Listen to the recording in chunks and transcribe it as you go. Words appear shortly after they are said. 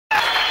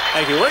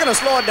Thank you. We're going to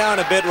slow it down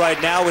a bit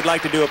right now. We'd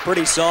like to do a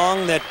pretty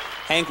song that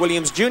Hank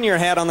Williams Jr.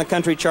 had on the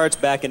country charts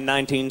back in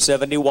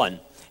 1971.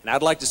 And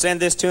I'd like to send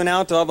this tune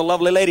out to all the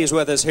lovely ladies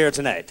with us here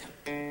tonight.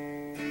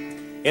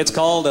 It's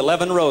called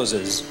 11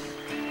 Roses.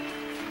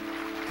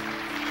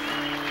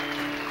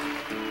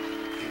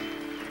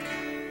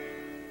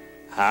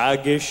 I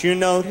guess you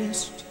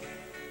noticed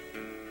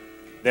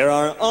there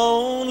are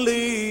only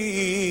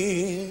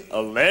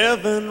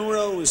 11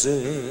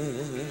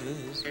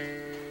 roses.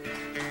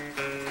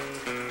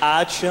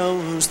 I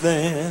chose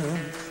them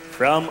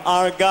from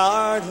our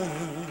garden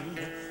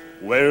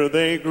where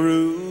they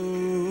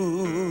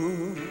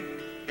grew.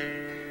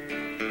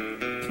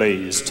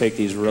 Please take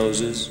these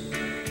roses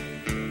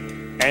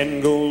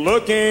and go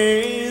look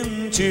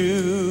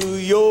into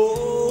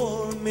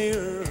your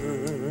mirror.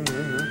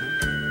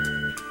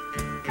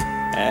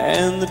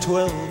 And the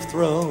 12th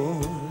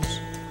rose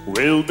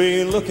will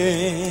be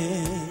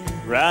looking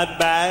right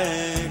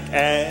back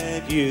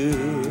at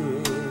you.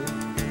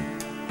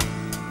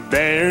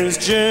 There's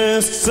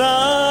just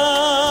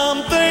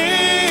something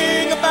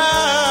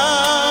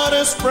about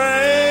a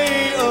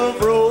spray of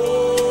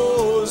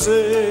roses.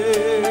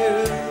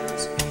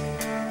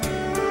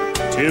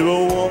 To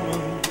a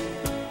woman,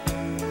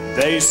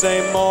 they say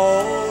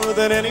more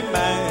than any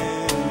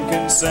man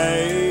can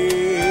say.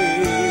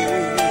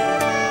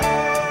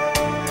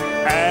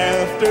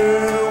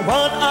 After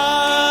what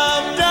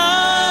I've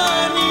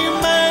done, you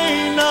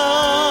may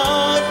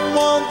not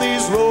want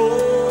these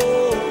roses,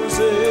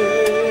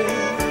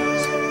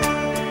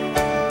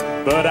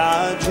 but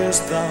I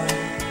just thought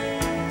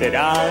that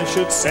I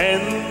should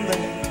send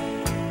them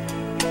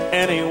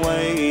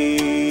anyway.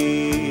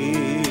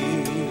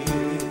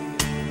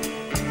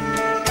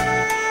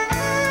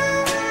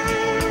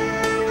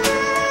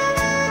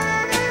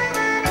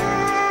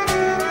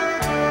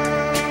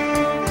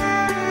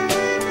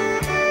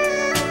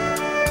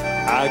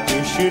 I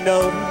guess you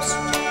noticed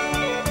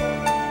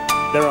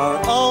there are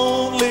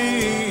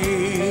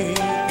only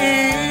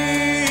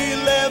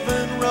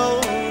 11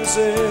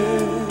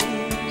 roses.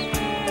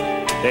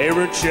 They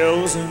were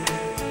chosen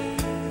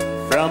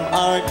from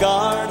our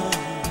garden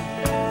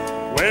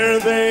where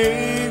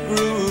they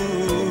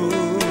grew.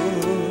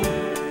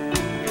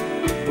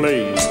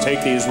 Please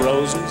take these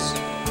roses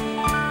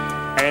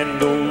and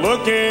go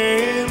look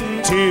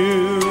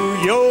into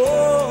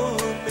your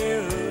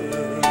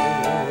mirror.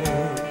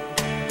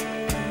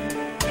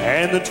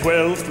 And the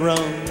 12th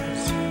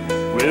rose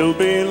will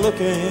be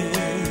looking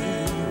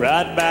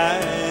right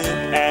back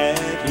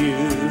at you.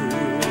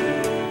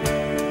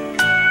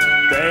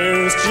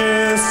 There's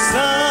just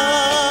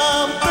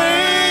something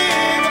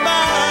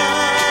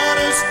about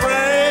a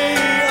spray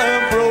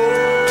of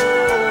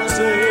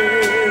roses.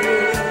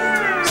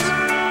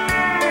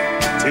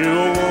 To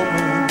a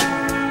woman,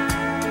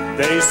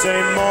 they say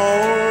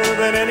more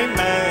than any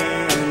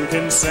man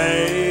can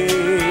say.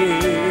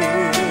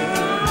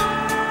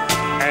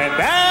 And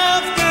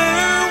after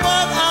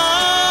what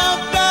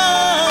I've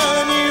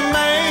done, you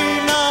may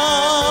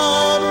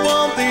not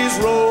want these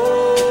roses,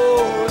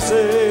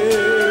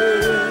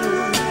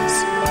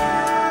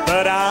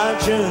 but I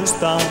just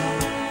thought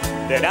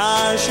that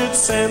I should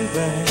send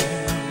them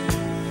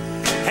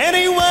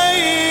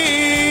anyway.